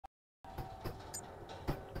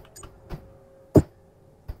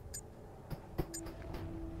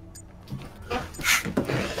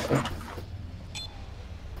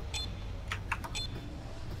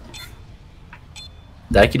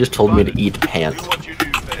Daki just told me to eat pant.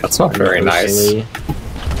 That's not very nice.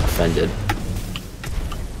 Offended.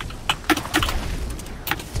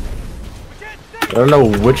 I don't know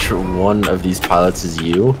which one of these pilots is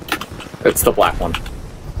you. It's the black one.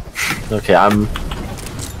 Okay, I'm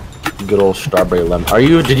good old strawberry lemon. Are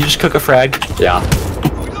you? Did you just cook a frag? Yeah.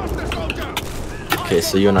 Okay,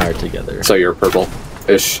 so you and I are together. So you're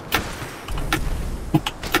purple-ish.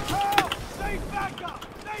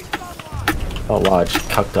 Oh wow, I just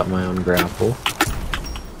cucked up my own grapple.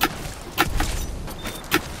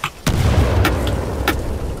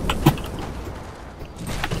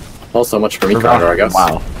 Well, so much for me, Carter, I guess.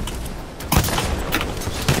 Wow.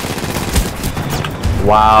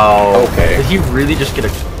 Wow. Okay. Did he really just get a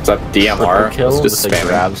Is that DMR? kill It's just with a spamming.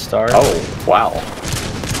 grab star? Oh, wow.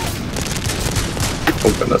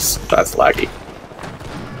 Oh goodness, that's laggy.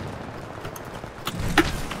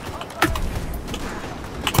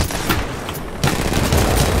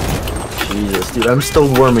 Jesus, dude, I'm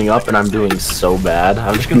still warming up and I'm doing so bad.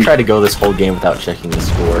 I'm just gonna try to go this whole game without checking the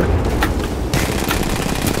score.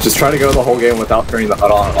 Just try to go the whole game without turning the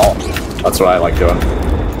HUD on at all. That's what I like doing.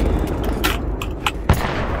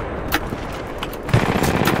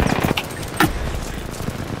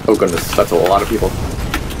 Oh goodness, that's a lot of people.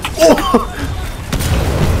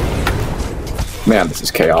 Man, this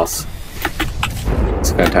is chaos.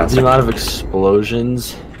 It's fantastic. The amount of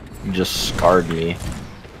explosions just scarred me.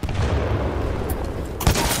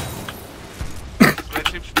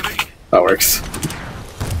 That works.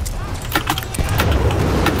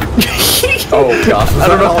 Oh gosh, I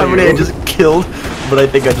don't know how many I just killed, but I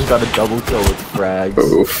think I just got a double kill with frags.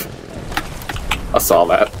 Oof. I saw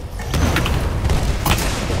that.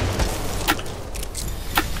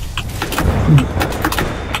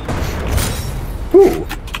 Ooh.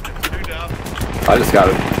 I just got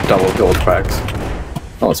a double kill with frags.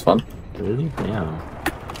 That was fun. Really? Yeah.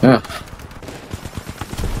 Yeah.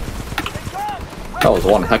 That was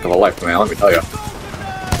one heck of a life, man, let me tell you.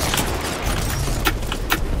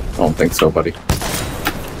 I don't think so, buddy.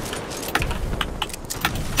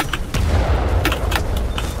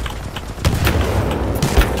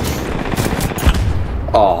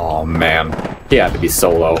 Oh man, he had to be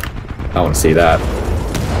solo. I want to see that.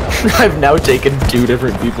 I've now taken 2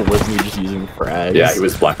 different people with me just using frags. Yeah, he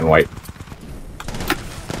was black and white.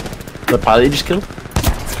 The pilot you just killed?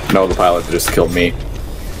 No, the pilot just killed me.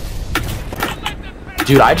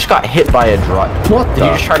 Dude, I just got hit by a drop. What Did the?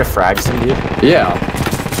 you just try to frag some dude? Yeah.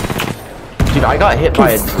 Dude, I got hit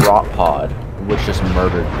by a drop pod, which just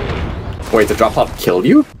murdered me. Wait, the drop pod killed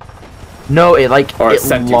you? No, it like Or it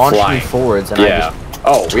sent you launched me flying. forwards, and Yeah. I just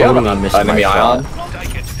Oh, we have totally an missed enemy my ion.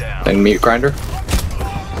 shot. And meat grinder?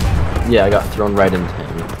 Yeah, I got thrown right into him.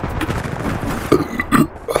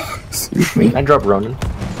 Excuse me. Can I drop Ronin?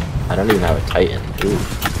 I don't even have a Titan. Ooh.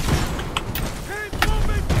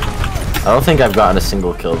 I don't think I've gotten a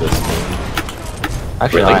single kill this game.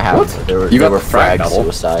 Actually, Really? no, I have. What? There were, You there got were the frag frag double?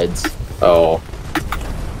 suicides. Oh.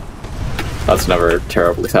 That's never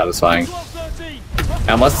terribly satisfying.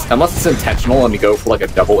 Unless it's intentional and you go for like a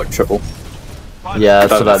double or triple. Yeah,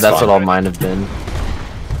 that's That's what fun. all mine have been.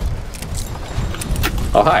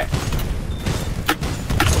 Oh, hi.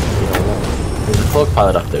 There's a cloak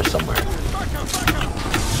pilot up there somewhere.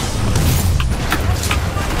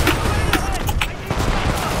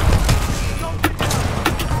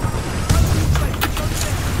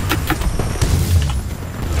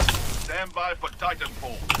 Stand by for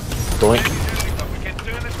Titanfall. Doink. We can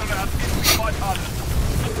turn this around and fight harder.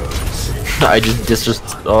 I just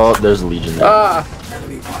oh, there's a Legion there. Ah!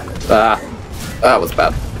 Ah. That was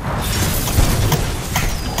bad.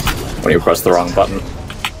 When you press the wrong button.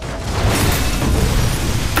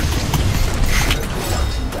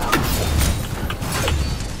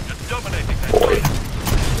 Just dominating that. Boy.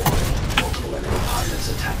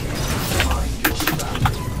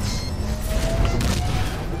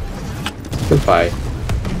 Goodbye.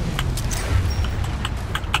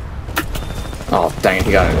 Oh, dang it,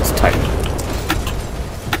 he got in his Titan.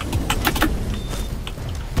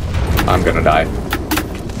 I'm gonna die.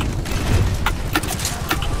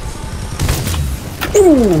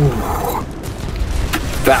 Ooh!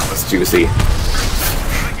 That was juicy.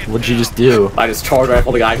 What'd you just do I just charge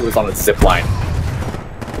rifled the guy who was on a zip line.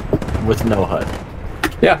 with no HUD?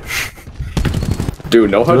 Yeah.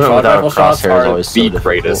 Dude, no HUD Doing it charge without rifle shots crosshairs is are always so the difficult.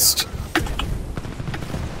 greatest.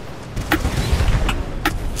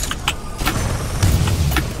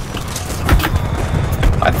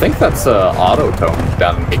 I think that's auto tone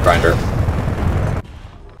down in Meat Grinder.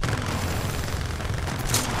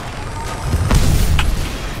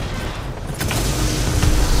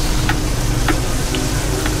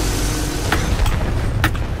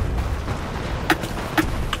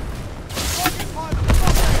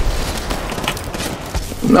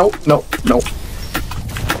 Nope, nope, nope.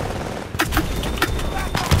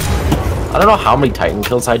 I don't know how many Titan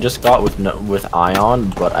kills I just got with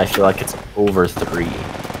Ion, but I feel like it's over 3.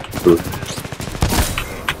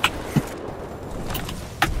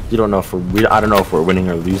 You don't know if I don't know if we're winning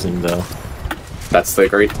or losing though. That's the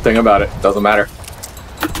great thing about it. Doesn't matter.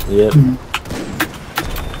 Yep.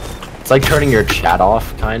 It's like turning your chat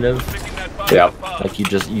off, kind of. Yep. Like you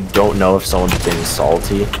don't know if someone's being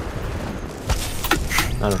salty.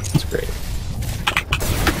 I don't know. It's great.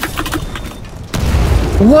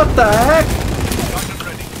 What the heck?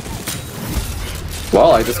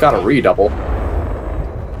 Well, I just got a redouble.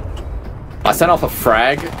 I sent off a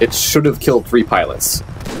frag. It should have killed 3 pilots.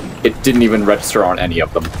 It didn't even register on any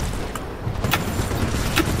of them.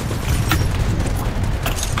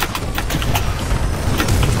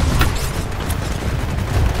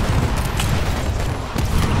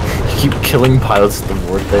 Keep killing pilots with the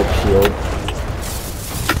vortex shield.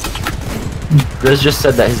 Grizz just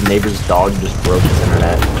said that his neighbor's dog just broke his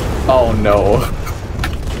internet. Oh no.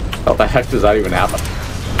 How the heck does that even happen?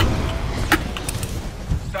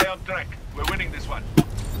 Stay on track. We're winning this one.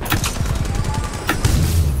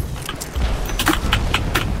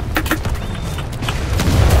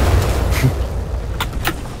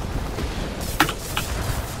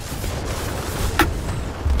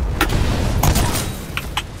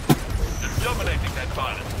 Dominating that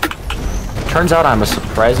pilot. Turns out I'm a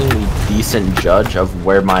surprisingly decent judge of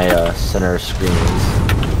where my center screen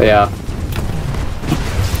is. Yeah.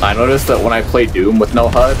 I noticed that when I play Doom with no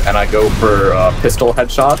HUD and I go for pistol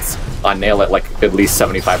headshots, I nail it like at least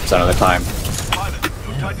 75% of the time. Pilot,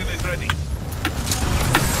 your Titan is ready.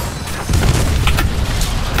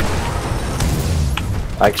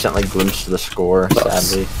 I accidentally glimpsed the score,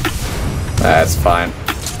 sadly. That's fine.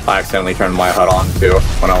 I accidentally turned my HUD on too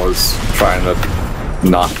when I was trying to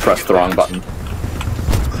not press the wrong button.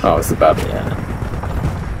 Oh, this is bad. Yeah.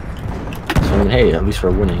 So, I mean, hey, at least we're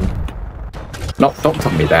winning. No, don't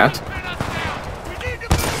tell me that.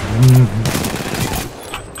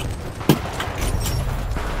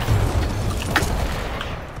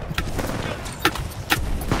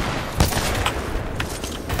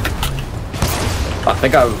 I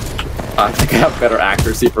think I have better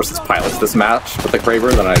accuracy versus pilots this match with the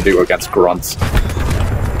Kraber than I do against grunts.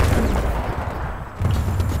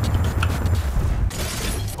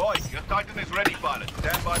 Boy, your Titan is ready, pilot.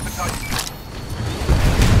 Stand by for Titan.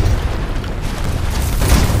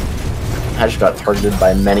 I just got targeted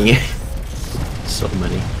by many. So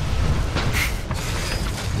many.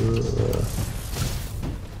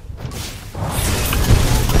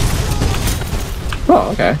 Oh,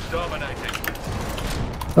 okay. Dominating.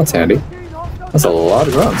 That's handy. That's a lot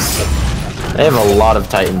of grunts. They have a lot of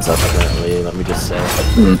Titans up currently, let me just say.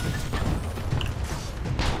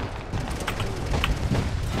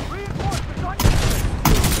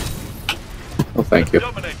 Oh, thank you.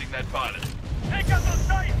 Dominating that pilot. Take out those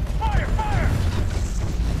Titans! Fire! Fire!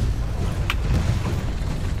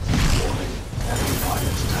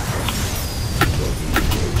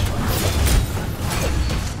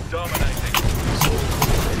 Dominating.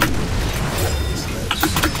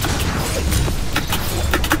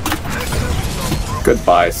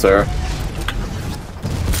 Goodbye, sir.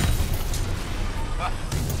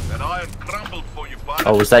 That iron crumbled for you, pilot.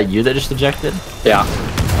 Oh, was that you that just ejected? Yeah.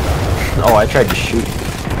 Oh, I tried to shoot.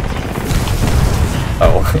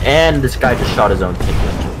 Oh. And this guy just shot his own ticket.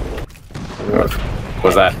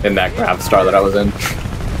 Was that in that grav star that I was in?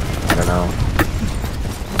 I don't know.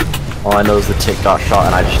 All I know is the tick got shot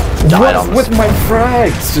and I just died on the What's with my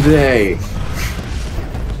frags today?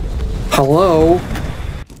 Hello?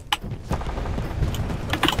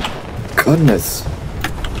 Goodness.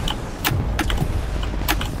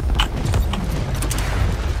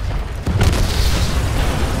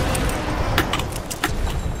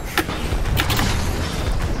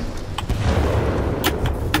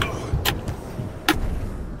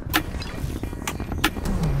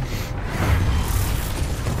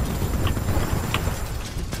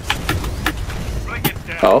 Bring it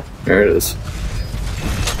down. Oh, there it is.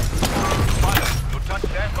 Pilot, your Titan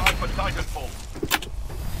stand by for Titanfall.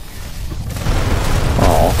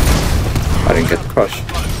 Oh, I didn't get the crush. Time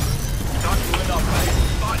to win our base.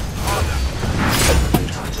 Fight harder.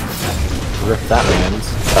 rip that man's.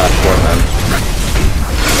 Poor man.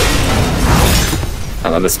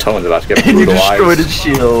 And then this Tone's about to get And you brutalized. destroyed his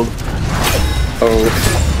shield. Oh.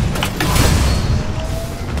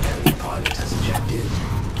 Pilot has ejected.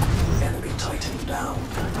 Enemy Titan down.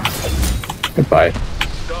 Goodbye.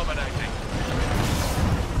 Dominating.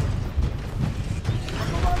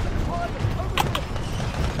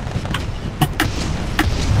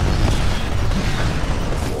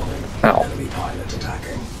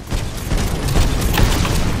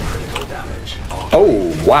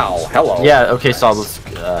 Wow, hello. Yeah, okay, so let's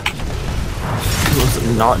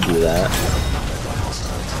not do that.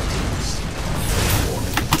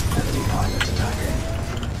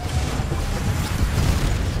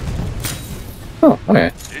 Oh,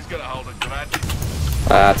 okay. He's gonna hold a grudge.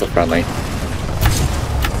 That's a friendly.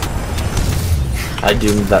 I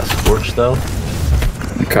doomed that Scorch though.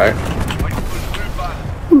 Okay. Wait for the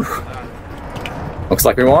blue banner. Looks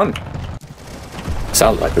like we won.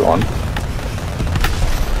 Sounds like we won.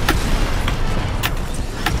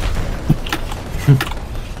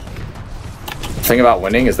 The thing about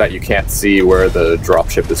winning is that you can't see where the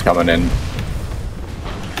dropship is coming in.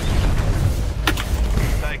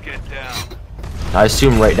 Take it down. I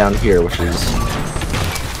assume right down here, which is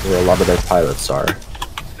where a lot of their pilots are.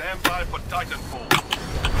 Stand by for Titanfall.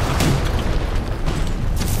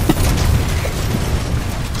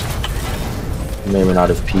 May or may not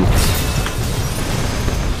have peeked.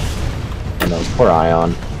 Oh no, poor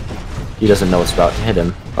Ion. He doesn't know what's about to hit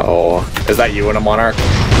him. Oh, is that you in a Monarch?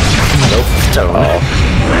 Nope, don't. Oh.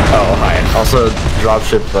 Oh, hi. Also,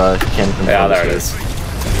 dropship can confirm. Yeah, there it this. is.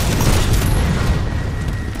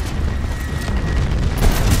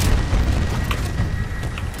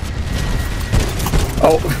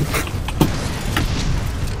 Oh.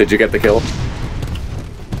 Did you get the kill?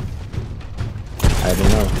 I don't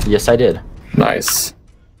know. Yes, I did. Nice.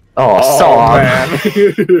 Oh, Oh, man.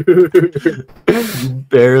 You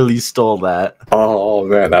barely stole that. Oh,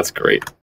 man, that's great.